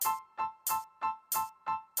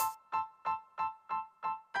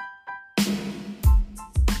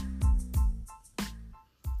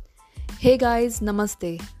Hey guys,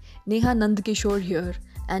 Namaste. Neha Nandkishore here,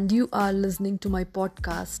 and you are listening to my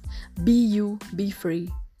podcast, Be You, Be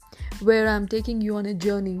Free, where I'm taking you on a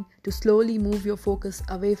journey to slowly move your focus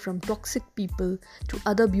away from toxic people to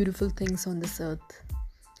other beautiful things on this earth.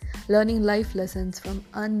 Learning life lessons from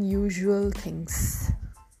unusual things.